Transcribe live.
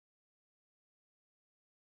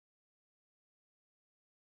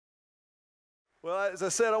Well, as I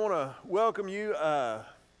said, I want to welcome you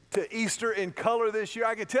to Easter in color this year.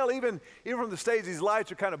 I can tell even from the stage, these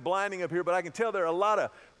lights are kind of blinding up here, but I can tell there are a lot of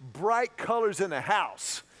bright colors in the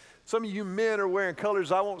house. Some of you men are wearing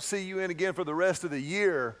colors I won't see you in again for the rest of the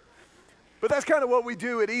year. But that's kind of what we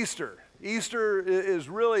do at Easter. Easter is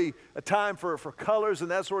really a time for colors and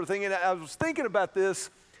that sort of thing. And I was thinking about this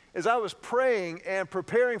as I was praying and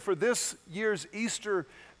preparing for this year's Easter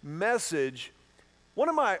message. One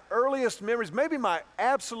of my earliest memories, maybe my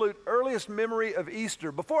absolute earliest memory of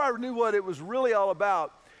Easter, before I knew what it was really all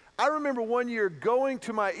about, I remember one year going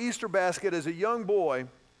to my Easter basket as a young boy,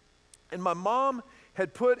 and my mom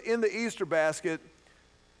had put in the Easter basket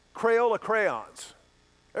Crayola crayons.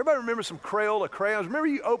 Everybody remember some Crayola crayons? Remember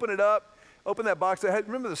you open that box,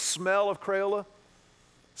 remember the smell of Crayola?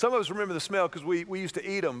 Some of us remember the smell because we used to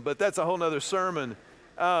eat them, but that's a whole nother sermon.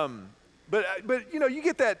 But you know, you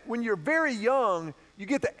get that when you're very young, you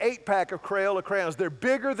get the 8-pack of Crayola crayons. They're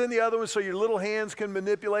bigger than the other ones, so your little hands can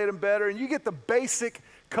manipulate them better. And you get the basic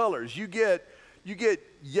colors. You get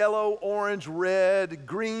yellow, orange, red,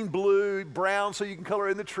 green, blue, brown, so you can color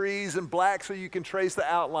in the trees, and black so you can trace the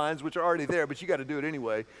outlines, which are already there, but you got to do it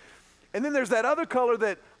anyway. And then there's that other color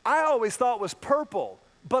that I always thought was purple,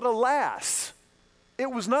 but alas, it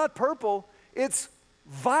was not purple. It's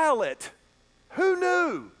violet. Who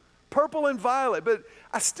knew? Purple and violet. But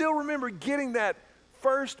I still remember getting that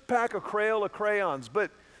first pack of Crayola crayons. But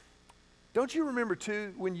don't you remember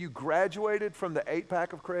too when you graduated from the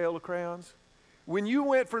 8-pack of Crayola crayons? When you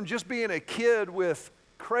went from just being a kid with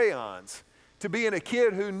crayons to being a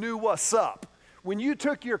kid who knew what's up. When you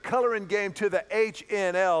took your coloring game to the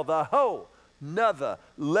HNL, the whole nother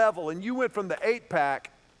level, and you went from the 8-pack,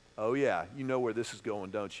 oh yeah, you know where this is going,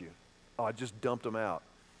 don't you? Oh, I just dumped them out.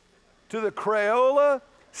 To the Crayola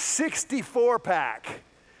 64-pack.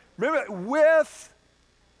 Remember, with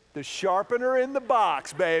the sharpener in the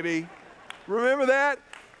box, baby. Remember that?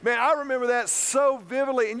 Man, I remember that so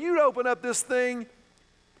vividly. And you'd open up this thing,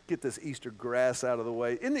 get this Easter grass out of the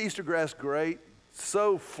way. Isn't the Easter grass great?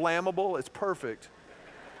 So flammable, it's perfect.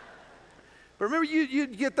 But remember,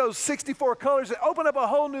 you'd get those 64 colors that open up a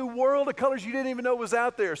whole new world of colors you didn't even know was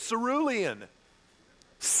out there. Cerulean,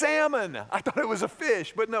 salmon. I thought it was a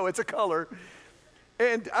fish, but no, it's a color.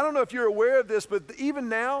 And I don't know if you're aware of this, but even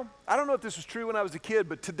now, I don't know if this was true when I was a kid,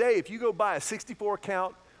 but today, if you go buy a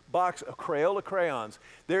 64-count box of Crayola crayons,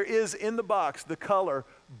 there is in the box the color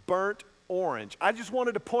burnt orange. I just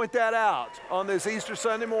wanted to point that out on this Easter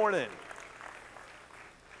Sunday morning.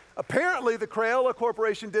 Apparently, the Crayola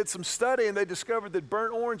Corporation did some study, and they discovered that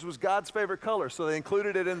burnt orange was God's favorite color, so they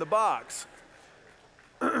included it in the box.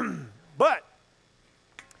 But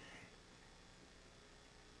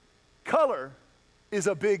color is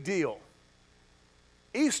a big deal.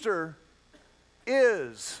 Easter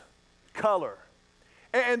is color.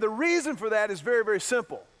 And the reason for that is very, very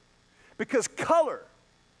simple. Because color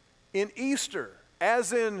in Easter,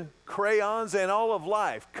 as in crayons and all of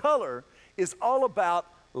life, color is all about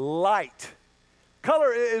light.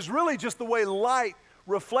 Color is really just the way light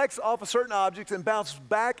reflects off of certain objects and bounces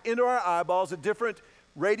back into our eyeballs at different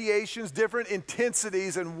radiations, different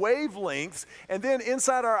intensities and wavelengths, and then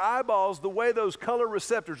inside our eyeballs, the way those color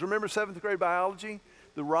receptors, remember 7th grade biology?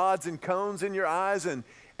 The rods and cones in your eyes, and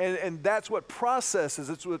that's what processes,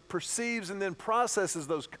 it's what perceives and then processes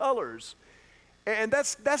those colors. And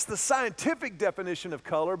that's the scientific definition of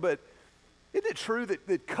color, but isn't it true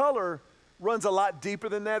that color runs a lot deeper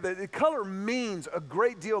than that? That color means a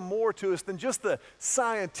great deal more to us than just the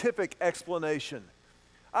scientific explanation.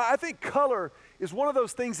 I think color is one of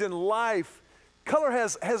those things in life. Color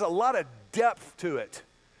has a lot of depth to it.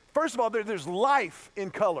 First of all, there's life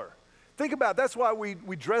in color. Think about it. That's why we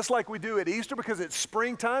dress like we do at Easter, because it's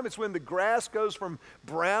springtime. It's when the grass goes from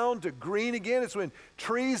brown to green again. It's when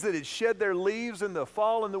trees that had shed their leaves in the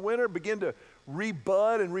fall and the winter begin to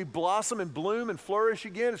rebud and reblossom and bloom and flourish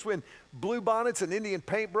again. It's when bluebonnets and Indian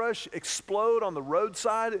paintbrush explode on the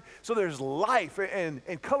roadside. So there's life,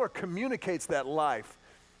 and color communicates that life.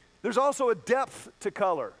 There's also a depth to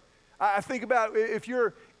color. I think about if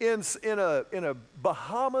you're in a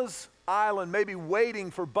Bahamas island, maybe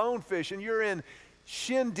waiting for bonefish, and you're in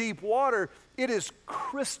shin-deep water, it is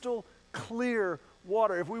crystal clear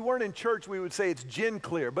water. If we weren't in church, we would say it's gin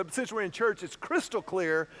clear. But since we're in church, it's crystal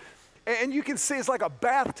clear. And you can see it's like a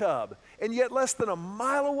bathtub. And yet less than a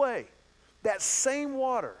mile away, that same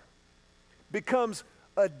water becomes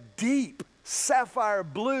a deep sapphire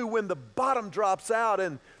blue when the bottom drops out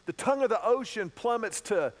and the tongue of the ocean plummets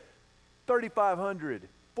to 3,500,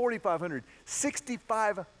 4,500,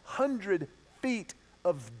 6,500 feet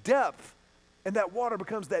of depth, and that water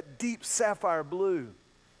becomes that deep sapphire blue.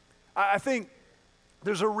 I think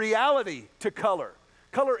There's a reality to color.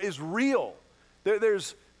 Color is real.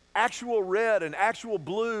 There's actual red and actual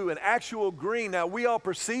blue and actual green. Now, we all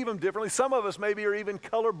perceive them differently. Some of us maybe are even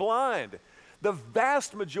colorblind. The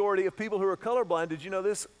vast majority of people who are colorblind, did you know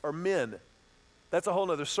this, are men. That's a whole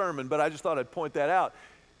nother sermon, but I just thought I'd point that out.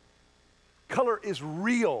 Color is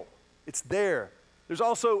real. It's there. There's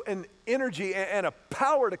also an energy and a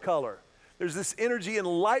power to color. There's this energy in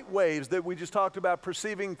light waves that we just talked about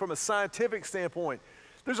perceiving from a scientific standpoint.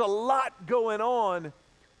 There's a lot going on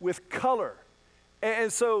with color.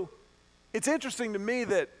 And so it's interesting to me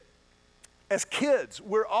that as kids,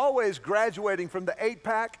 we're always graduating from the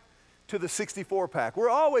 8-pack to the 64-pack. We're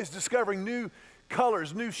always discovering new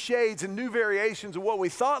colors, new shades, and new variations of what we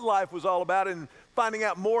thought life was all about and finding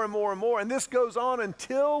out more and more and more. And this goes on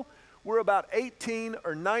until we're about 18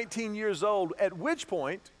 or 19 years old, at which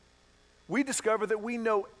point we discover that we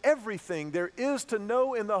know everything there is to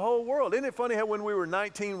know in the whole world. Isn't it funny how when we were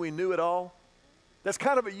 19, we knew it all? That's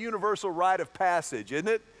kind of a universal rite of passage, isn't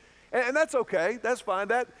it? And that's okay. That's fine.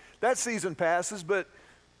 That season passes. But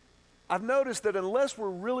I've noticed that unless we're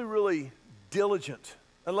really, really diligent,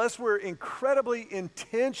 unless we're incredibly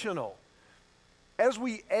intentional, as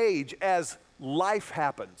we age, as life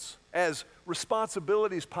happens, as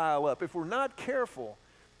responsibilities pile up, if we're not careful,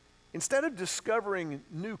 instead of discovering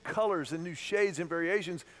new colors and new shades and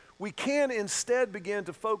variations, we can instead begin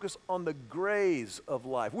to focus on the grays of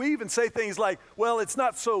life. We even say things like, well, it's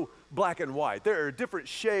not so black and white. There are different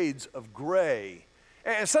shades of gray.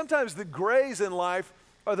 And sometimes the grays in life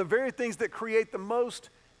are the very things that create the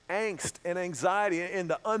most angst and anxiety in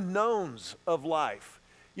the unknowns of life.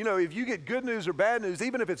 You know, if you get good news or bad news,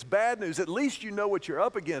 even if it's bad news, at least you know what you're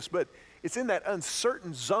up against. But it's in that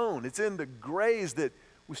uncertain zone. It's in the grays that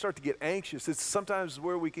we start to get anxious. It's sometimes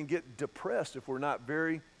where we can get depressed if we're not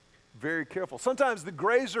very, very careful. Sometimes the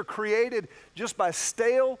grays are created just by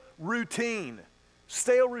stale routine.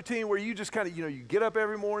 Stale routine where you just kind of, you get up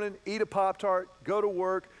every morning, eat a Pop-Tart, go to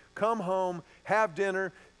work, come home, have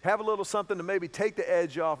dinner, have a little something to maybe take the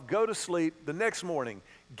edge off, go to sleep. The next morning,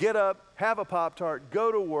 get up, have a Pop-Tart, go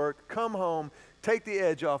to work, come home, take the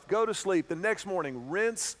edge off, go to sleep. The next morning,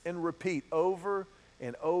 rinse and repeat over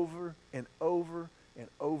and over and over and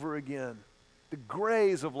over again. The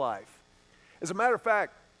grays of life. As a matter of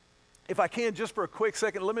fact, if I can, just for a quick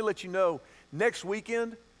second, let me let you know, next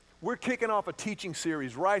weekend, we're kicking off a teaching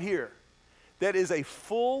series right here that is a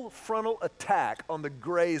full frontal attack on the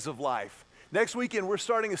grays of life. Next weekend, we're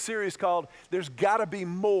starting a series called There's Gotta Be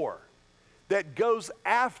More, that goes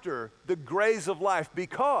after the grays of life,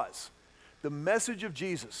 because the message of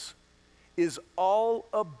Jesus is all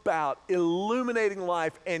about illuminating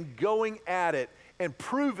life and going at it and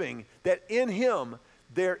proving that in Him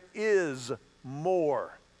there is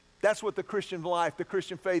more. That's what the Christian life, the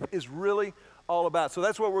Christian faith is really all about. So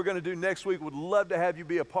that's what we're going to do next week. Would love to have you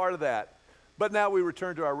be a part of that. But now we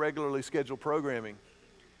return to our regularly scheduled programming.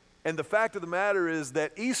 And the fact of the matter is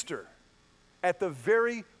that Easter, at the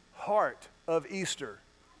very heart of Easter,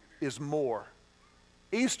 is more.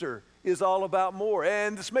 Easter is all about more.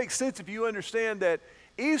 And this makes sense if you understand that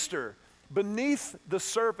Easter, beneath the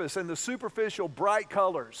surface and the superficial bright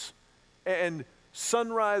colors and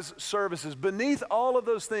sunrise services, beneath all of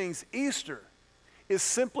those things, Easter is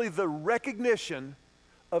simply the recognition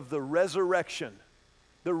of the resurrection.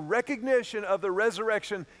 The recognition of the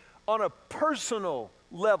resurrection on a personal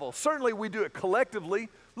level. Certainly we do it collectively.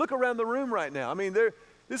 Look around the room right now. I mean,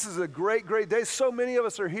 this is a great, great day. So many of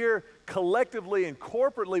us are here collectively and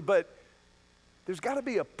corporately, but there's got to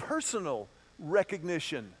be a personal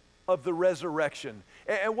recognition of the resurrection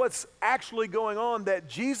and what's actually going on, that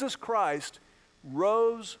Jesus Christ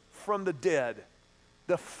rose from the dead.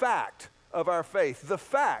 The fact of our faith. The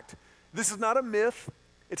fact. This is not a myth.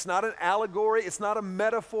 It's not an allegory. It's not a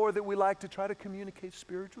metaphor that we like to try to communicate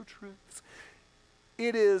spiritual truths.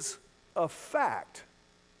 It is a fact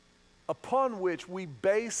upon which we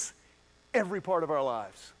base every part of our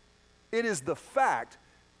lives. It is the fact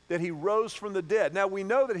that He rose from the dead. Now, we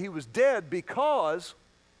know that He was dead because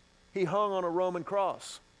He hung on a Roman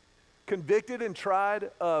cross, convicted and tried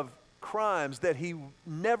of crimes that He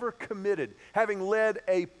never committed, having led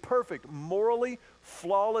a perfect, morally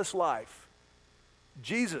flawless life.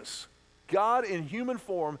 Jesus, God in human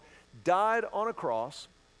form, died on a cross.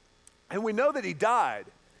 And we know that He died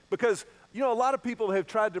because, a lot of people have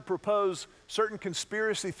tried to propose certain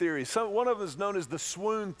conspiracy theories. One of them is known as the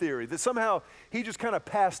swoon theory, that somehow He just kind of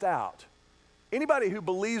passed out. Anybody who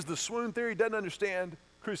believes the swoon theory doesn't understand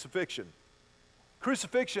crucifixion.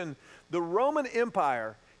 Crucifixion, the Roman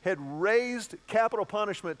Empire had raised capital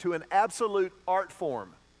punishment to an absolute art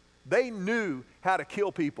form. They knew how to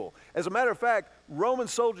kill people. As a matter of fact, Roman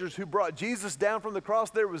soldiers who brought Jesus down from the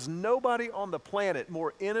cross, there was nobody on the planet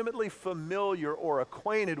more intimately familiar or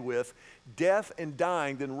acquainted with death and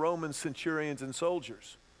dying than Roman centurions and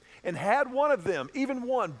soldiers. And had one of them, even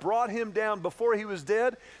one, brought him down before he was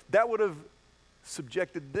dead, that would have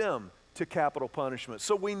subjected them to capital punishment.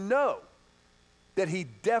 So we know that he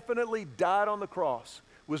definitely died on the cross,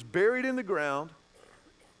 was buried in the ground,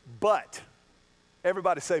 but,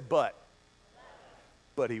 everybody say but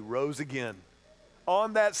he rose again.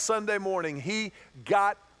 On that Sunday morning, he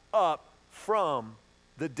got up from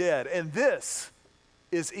the dead. And this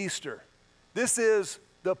is Easter. This is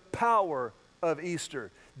the power of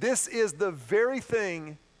Easter. This is the very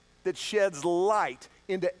thing that sheds light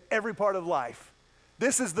into every part of life.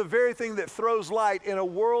 This is the very thing that throws light in a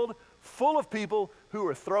world full of people who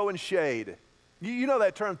are throwing shade. You know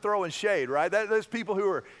that term, throwing shade, right? Those people who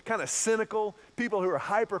are kind of cynical, people who are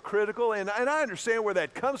hypercritical, and I understand where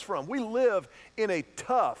that comes from. We live in a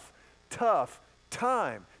tough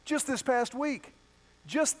time. Just this past week,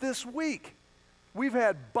 just this week, we've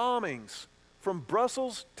had bombings from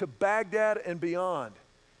Brussels to Baghdad and beyond.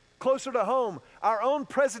 Closer to home, our own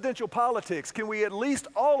presidential politics, can we at least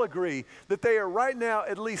all agree that they are right now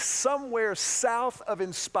at least somewhere south of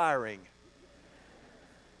inspiring?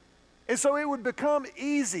 And so it would become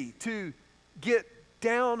easy to get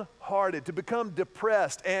downhearted, to become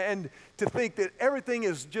depressed, and to think that everything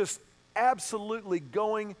is just absolutely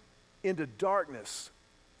going into darkness.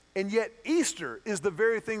 And yet Easter is the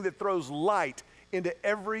very thing that throws light into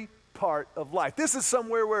every part of life. This is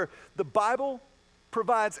somewhere where the Bible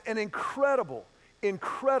provides an incredible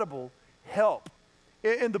help.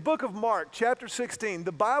 In the book of Mark, chapter 16,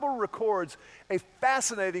 the Bible records a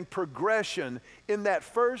fascinating progression in that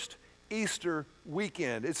first Easter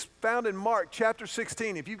weekend. It's found in Mark chapter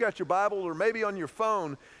 16. If you've got your Bible or maybe on your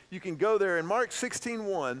phone, you can go there. In Mark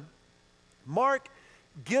 16:1, Mark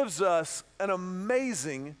gives us an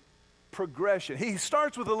amazing progression. He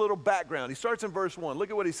starts with a little background. He starts in verse 1. Look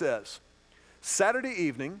at what he says. Saturday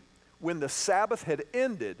evening, when the Sabbath had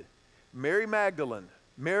ended, Mary Magdalene,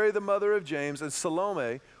 Mary the mother of James, and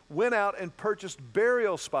Salome went out and purchased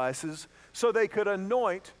burial spices so they could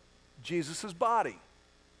anoint Jesus' body.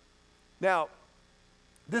 Now,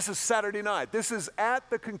 this is Saturday night. This is at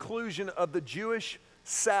the conclusion of the Jewish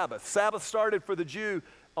Sabbath. Sabbath started for the Jew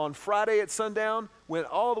on Friday at sundown, went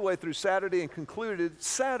all the way through Saturday, and concluded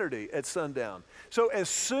Saturday at sundown. So as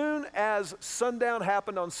soon as sundown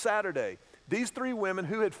happened on Saturday, these three women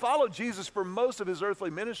who had followed Jesus for most of his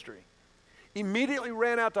earthly ministry immediately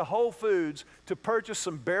ran out to Whole Foods to purchase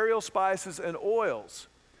some burial spices and oils.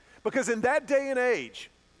 Because in that day and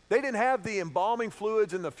age, they didn't have the embalming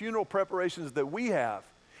fluids and the funeral preparations that we have.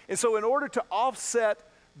 And so in order to offset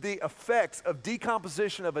the effects of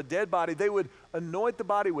decomposition of a dead body, they would anoint the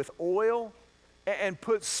body with oil and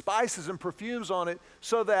put spices and perfumes on it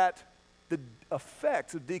so that the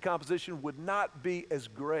effects of decomposition would not be as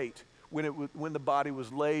great when the body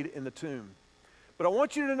was laid in the tomb. But I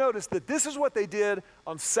want you to notice that this is what they did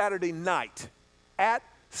on Saturday night at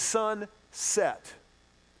sunset.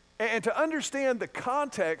 And to understand the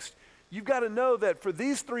context, you've got to know that for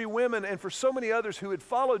these three women and for so many others who had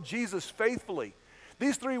followed Jesus faithfully,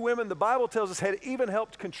 these three women, the Bible tells us, had even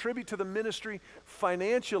helped contribute to the ministry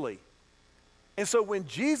financially. And so when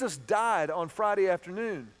Jesus died on Friday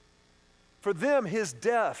afternoon, for them, his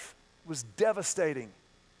death was devastating.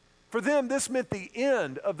 For them, this meant the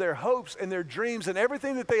end of their hopes and their dreams and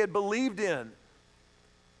everything that they had believed in.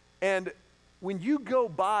 And when you go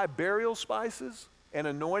buy burial spices and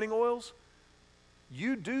anointing oils,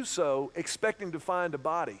 you do so expecting to find a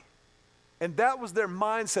body. And that was their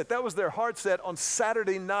mindset, that was their heart set on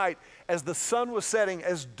Saturday night as the sun was setting,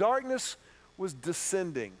 as darkness was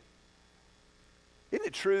descending. Isn't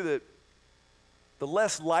it true that the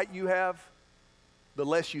less light you have, the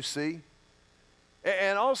less you see?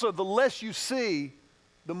 And also, the less you see,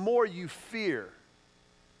 the more you fear.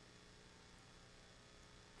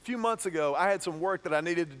 A few months ago, I had some work that I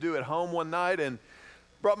needed to do at home one night and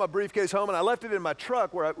brought my briefcase home, and I left it in my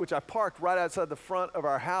truck, which I parked right outside the front of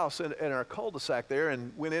our house in our cul-de-sac there,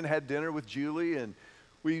 and went in, had dinner with Julie, and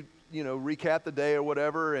we, recapped the day or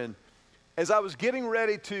whatever. And as I was getting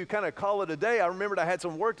ready to kind of call it a day, I remembered I had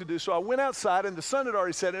some work to do, so I went outside, and the sun had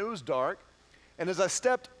already set, and it was dark. And as I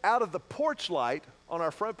stepped out of the porch light on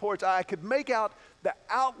our front porch, I could make out the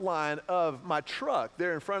outline of my truck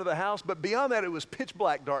there in front of the house, but beyond that, it was pitch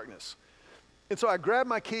black darkness. And so I grabbed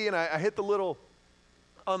my key, and I hit the little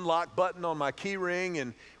unlock button on my key ring,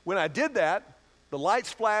 and when I did that, the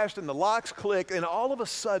lights flashed and the locks clicked, and all of a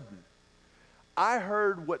sudden, I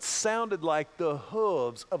heard what sounded like the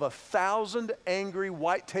hooves of 1,000 angry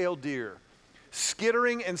white-tailed deer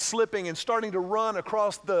skittering and slipping and starting to run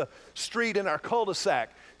across the street in our cul-de-sac.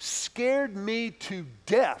 Scared me to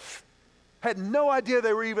death. Had no idea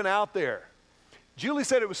they were even out there. Julie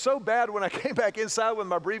said it was so bad when I came back inside with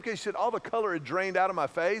my briefcase, she said all the color had drained out of my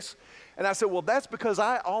face. And I said, well, that's because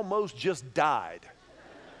I almost just died.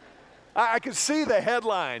 I could see the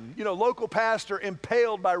headline, local pastor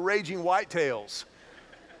impaled by raging whitetails.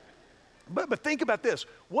 But think about this.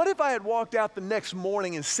 What if I had walked out the next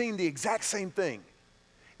morning and seen the exact same thing?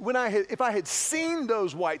 If I had seen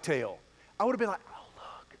those whitetail, I would have been like, oh,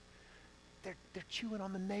 look, they're chewing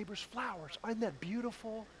on the neighbor's flowers. Isn't that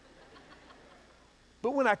beautiful?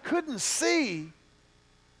 But when I couldn't see,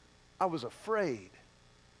 I was afraid.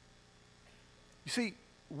 You see,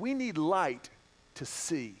 we need light to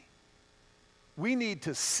see. We need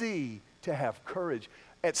to see to have courage.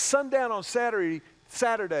 At sundown on Saturday,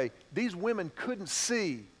 these women couldn't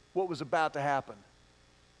see what was about to happen.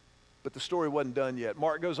 But the story wasn't done yet.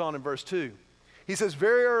 Mark goes on in verse 2. He says,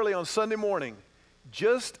 very early on Sunday morning,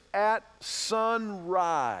 just at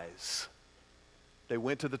sunrise, they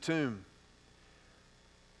went to the tomb.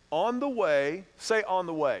 On the way, say on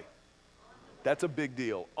the way. That's a big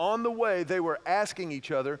deal. On the way, they were asking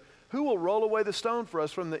each other, who will roll away the stone for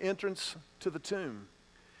us from the entrance to the tomb?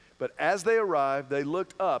 But as they arrived, they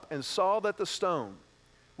looked up and saw that the stone,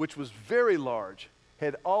 which was very large,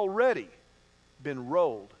 had already been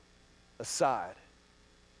rolled aside.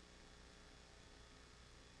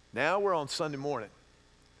 Now we're on Sunday morning.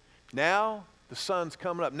 Now the sun's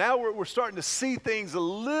coming up. Now we're starting to see things a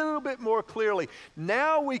little bit more clearly.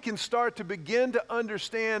 Now we can start to begin to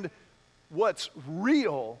understand what's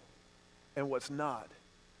real and what's not.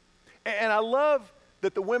 And I love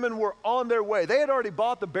that the women were on their way. They had already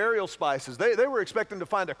bought the burial spices. They were expecting to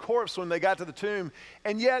find a corpse when they got to the tomb.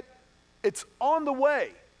 And yet, it's on the way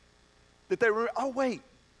that they were, oh wait,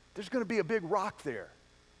 there's going to be a big rock there.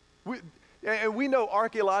 And we know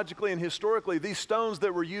archaeologically and historically, these stones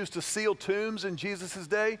that were used to seal tombs in Jesus'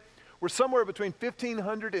 day were somewhere between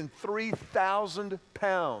 1,500 and 3,000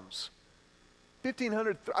 pounds.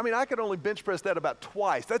 1,500, I could only bench press that about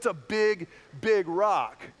twice. That's a big, big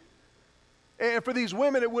rock. And for these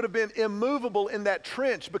women, it would have been immovable in that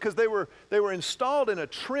trench because they were installed in a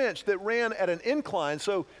trench that ran at an incline.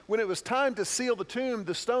 So when it was time to seal the tomb,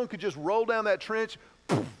 the stone could just roll down that trench,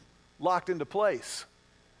 poof, locked into place.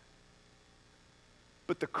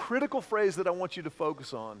 But the critical phrase that I want you to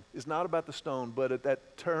focus on is not about the stone, but at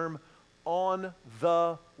that term, on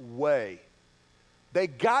the way. They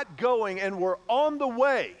got going and were on the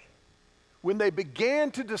way when they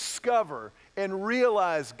began to discover and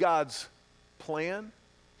realize God's plan.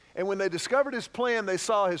 And when they discovered his plan, they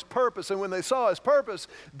saw his purpose. And when they saw his purpose,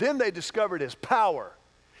 then they discovered his power.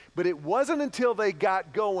 But it wasn't until they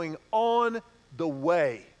got going on the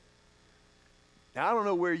way. Now, I don't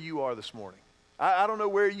know where you are this morning. I don't know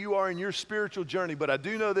where you are in your spiritual journey, but I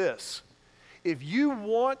do know this. If you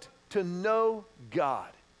want to know God,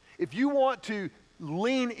 if you want to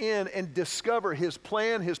lean in and discover his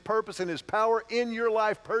plan, his purpose, and his power in your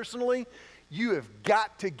life personally, you have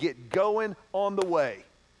got to get going on the way.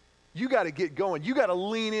 You got to get going. You got to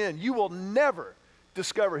lean in. You will never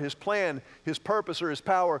discover his plan, his purpose, or his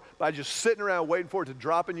power by just sitting around waiting for it to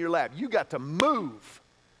drop in your lap. You got to move.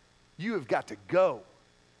 You have got to go.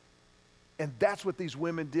 And that's what these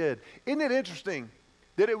women did. Isn't it interesting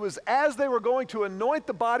that it was as they were going to anoint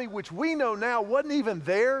the body, which we know now wasn't even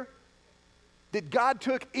there, that God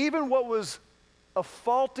took even what was a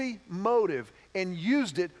faulty motive and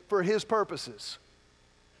used it for his purposes.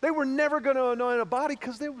 They were never going to anoint a body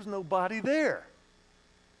because there was no body there.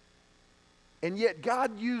 And yet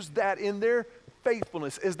God used that in their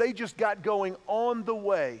faithfulness as they just got going on the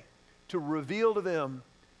way to reveal to them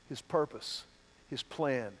his purpose, his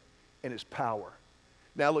plan, and his power.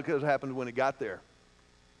 Now look at what happened when it got there.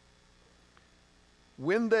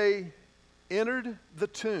 When they entered the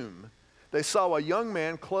tomb, they saw a young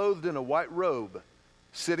man clothed in a white robe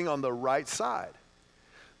sitting on the right side.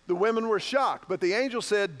 The women were shocked, but the angel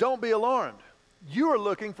said, "Don't be alarmed. You are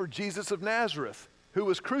looking for Jesus of Nazareth, who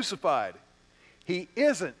was crucified. He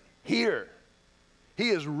isn't here. He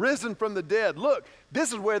is risen from the dead. Look,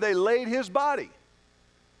 this is where they laid his body."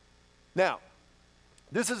 Now,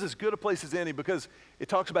 this is as good a place as any because it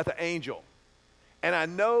talks about the angel. And I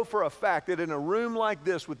know for a fact that in a room like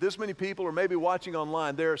this with this many people or maybe watching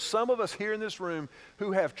online, there are some of us here in this room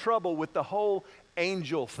who have trouble with the whole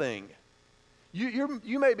angel thing.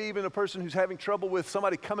 You may be even a person who's having trouble with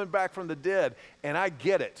somebody coming back from the dead, and I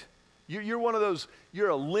get it. You're one of those, you're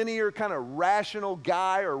a linear kind of rational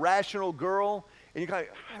guy or rational girl, And you're kind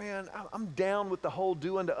of, man, I'm down with the whole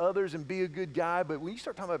do unto others and be a good guy. But when you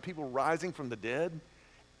start talking about people rising from the dead,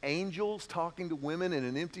 angels talking to women in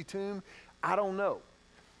an empty tomb, I don't know.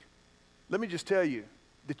 Let me just tell you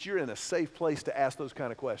that you're in a safe place to ask those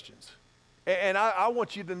kind of questions. And I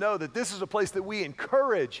want you to know that this is a place that we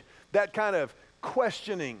encourage that kind of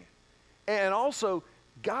questioning. And also,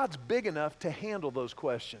 God's big enough to handle those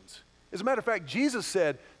questions. As a matter of fact, Jesus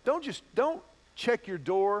said, don't check your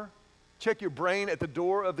brain at the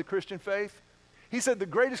door of the Christian faith. He said the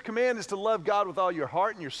greatest command is to love God with all your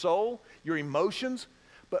heart and your soul, your emotions,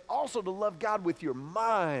 but also to love God with your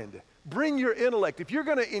mind. Bring your intellect. If you're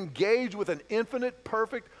going to engage with an infinite,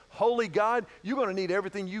 perfect, holy God, you're going to need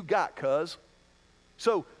everything you got, cuz.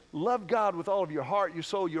 So love God with all of your heart, your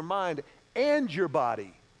soul, your mind, and your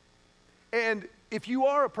body. And if you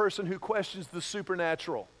are a person who questions the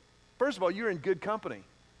supernatural, first of all, you're in good company.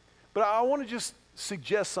 But I want to just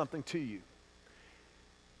suggest something to you.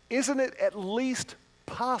 Isn't it at least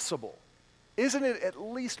possible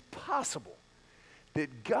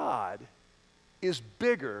that God is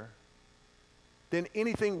bigger than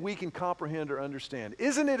anything we can comprehend or understand?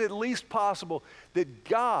 Isn't it at least possible that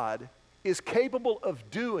God is capable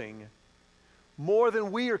of doing more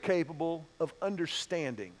than we are capable of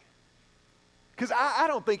understanding? Because I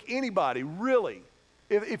don't think anybody really,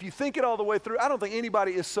 if you think it all the way through, I don't think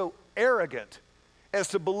anybody is so arrogant as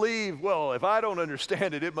to believe, well, if I don't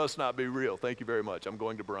understand it, it must not be real. Thank you very much. I'm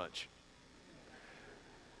going to brunch.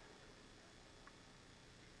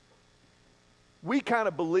 We kind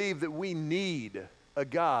of believe that we need a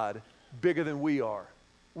God bigger than we are.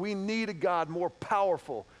 We need a God more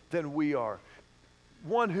powerful than we are.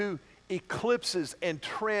 One who eclipses and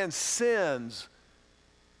transcends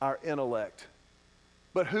our intellect,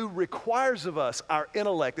 but who requires of us our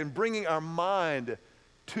intellect and bringing our mind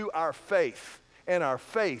to our faith and our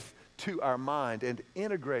faith to our mind and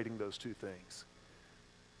integrating those two things.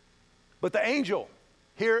 But the angel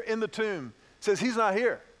here in the tomb says he's not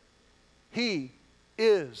here. He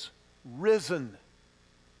is risen.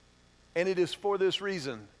 And it is for this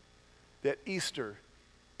reason that Easter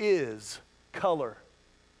is color.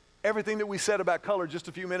 Everything that we said about color just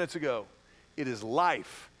a few minutes ago, it is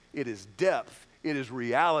life, it is depth, it is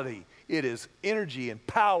reality, it is energy and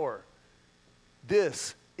power.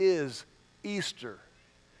 This is Easter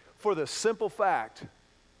for the simple fact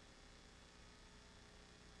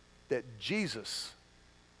that Jesus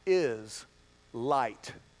is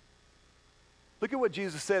light. Look at what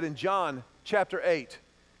Jesus said in John chapter 8.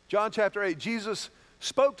 John chapter 8, Jesus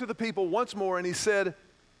spoke to the people once more and he said,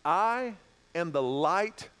 I am the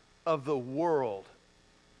light of the world.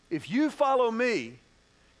 If you follow me,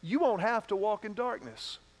 you won't have to walk in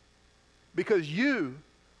darkness because you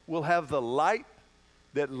will have the light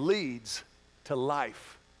that leads to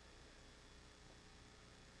life.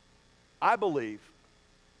 I believe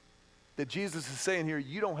that Jesus is saying here,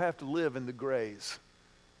 you don't have to live in the grays.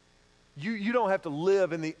 You don't have to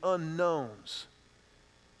live in the unknowns.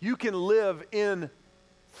 You can live in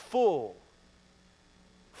full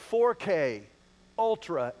 4K,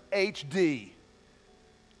 Ultra HD.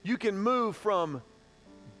 You can move from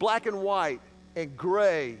black and white and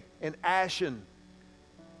gray and ashen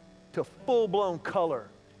to full-blown color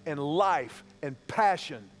and life and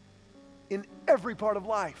passion in every part of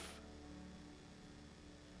life.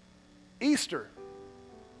 Easter's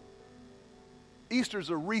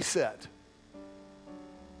a reset.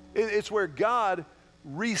 It's where God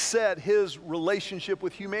reset his relationship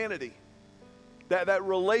with humanity. That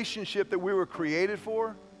relationship that we were created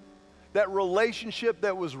for, that relationship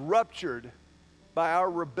that was ruptured by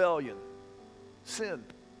our rebellion, sin.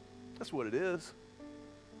 That's what it is.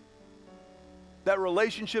 That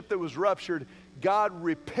relationship that was ruptured, God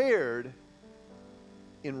repaired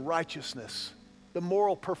in righteousness, the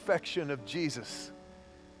moral perfection of Jesus,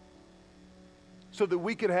 so that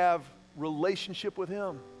we could have relationship with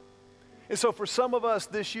him. And so for some of us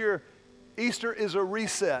this year, Easter is a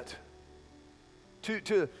reset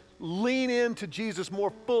to lean into Jesus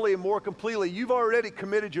more fully and more completely. You've already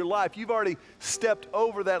committed your life. You've already stepped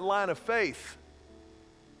over that line of faith.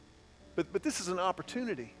 But this is an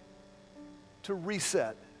opportunity to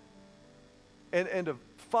reset and to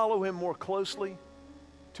follow him more closely,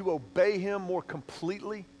 to obey him more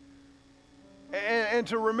completely, and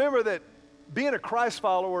to remember that being a Christ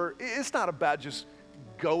follower, it's not about just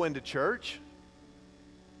going to church.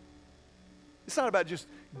 It's not about just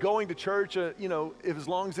going to church, if as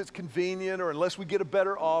long as it's convenient or unless we get a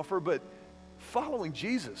better offer, but following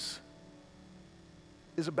Jesus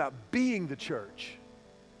is about being the church.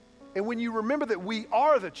 And when you remember that we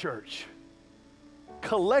are the church,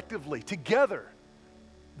 collectively, together,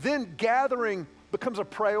 then gathering becomes a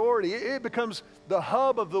priority. It becomes the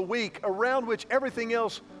hub of the week around which everything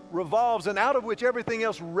else revolves and out of which everything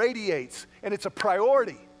else radiates. And it's a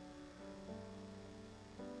priority.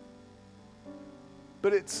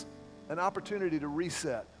 But it's an opportunity to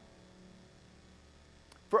reset.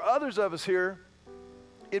 For others of us here,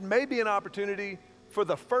 it may be an opportunity for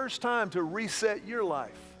the first time to reset your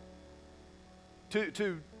life,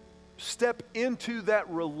 to step into that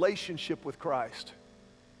relationship with Christ,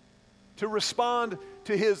 to respond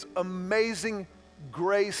to His amazing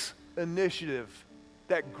grace initiative,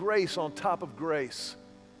 that grace on top of grace,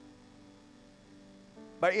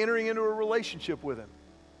 by entering into a relationship with Him.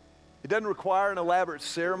 It doesn't require an elaborate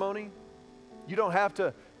ceremony. You don't have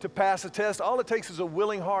to pass a test. All it takes is a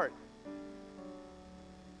willing heart.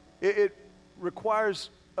 It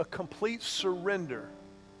requires a complete surrender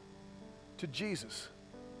to Jesus.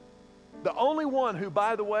 The only one who,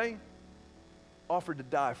 by the way, offered to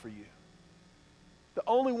die for you. The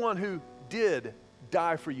only one who did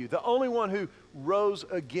die for you. The only one who rose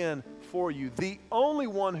again for you. The only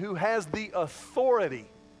one who has the authority,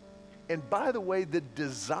 and by the way, the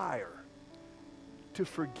desire to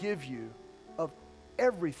forgive you of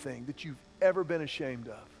everything that you've ever been ashamed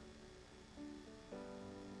of.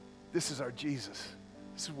 This is our Jesus.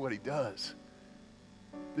 This is what He does.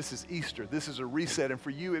 This is Easter. This is a reset. And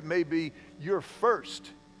for you, it may be your first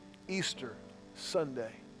Easter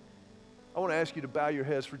Sunday. I want to ask you to bow your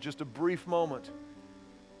heads for just a brief moment.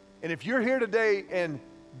 And if you're here today and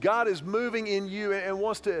God is moving in you and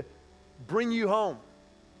wants to bring you home,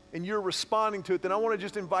 and you're responding to it, then I want to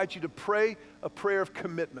just invite you to pray a prayer of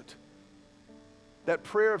commitment. That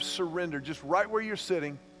prayer of surrender, just right where you're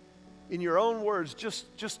sitting, in your own words,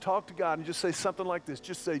 just talk to God and just say something like this.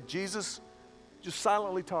 Just say, Jesus, just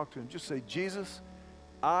silently talk to Him. Just say, Jesus,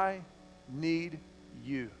 I need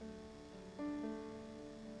you.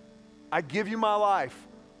 I give you my life,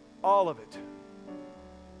 all of it.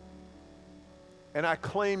 And I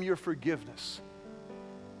claim your forgiveness,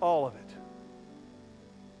 all of it.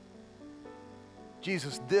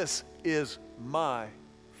 Jesus, this is my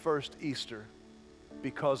first Easter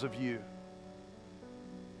because of you.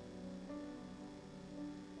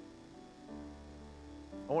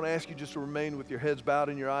 I want to ask you just to remain with your heads bowed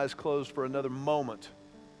and your eyes closed for another moment,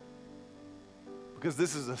 because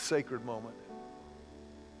this is a sacred moment.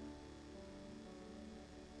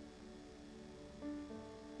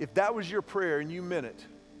 If that was your prayer and you meant it,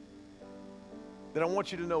 then I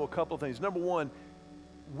want you to know a couple of things. Number one,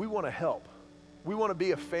 we want to help. We want to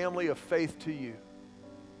be a family of faith to you,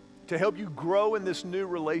 to help you grow in this new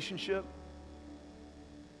relationship.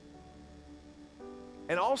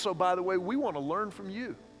 And also, by the way, we want to learn from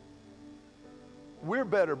you. We're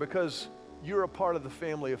better because you're a part of the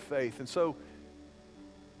family of faith. And so,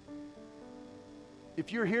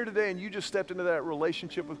 if you're here today and you just stepped into that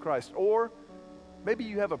relationship with Christ, or maybe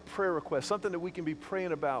you have a prayer request, something that we can be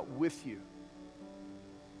praying about with you.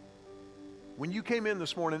 When you came in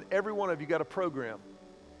this morning, every one of you got a program.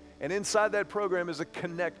 And inside that program is a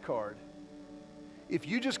connect card. If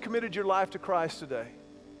you just committed your life to Christ today,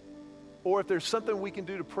 or if there's something we can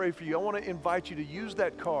do to pray for you, I want to invite you to use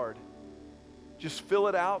that card. Just fill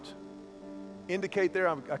it out. Indicate there,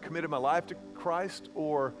 I committed my life to Christ,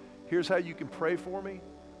 or here's how you can pray for me.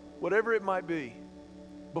 Whatever it might be.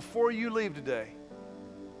 Before you leave today,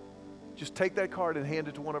 just take that card and hand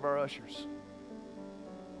it to one of our ushers.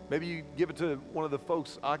 Maybe you give it to one of the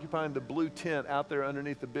folks occupying the blue tent out there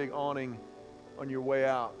underneath the big awning on your way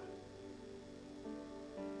out.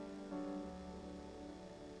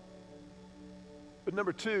 But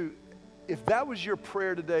number two, if that was your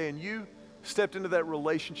prayer today and you stepped into that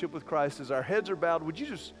relationship with Christ, as our heads are bowed, would you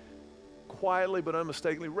just quietly but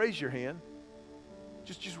unmistakably raise your hand?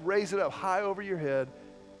 Just raise it up high over your head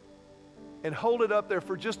and hold it up there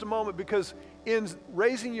for just a moment, because in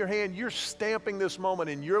raising your hand, you're stamping this moment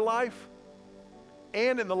in your life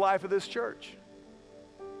and in the life of this church.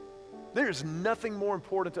 There's nothing more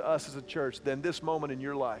important to us as a church than this moment in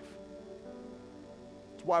your life.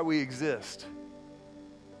 It's why we exist.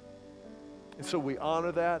 And so we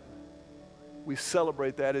honor that. We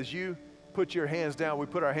celebrate that. As you put your hands down, we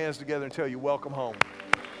put our hands together and tell you, welcome home.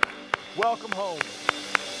 Welcome home.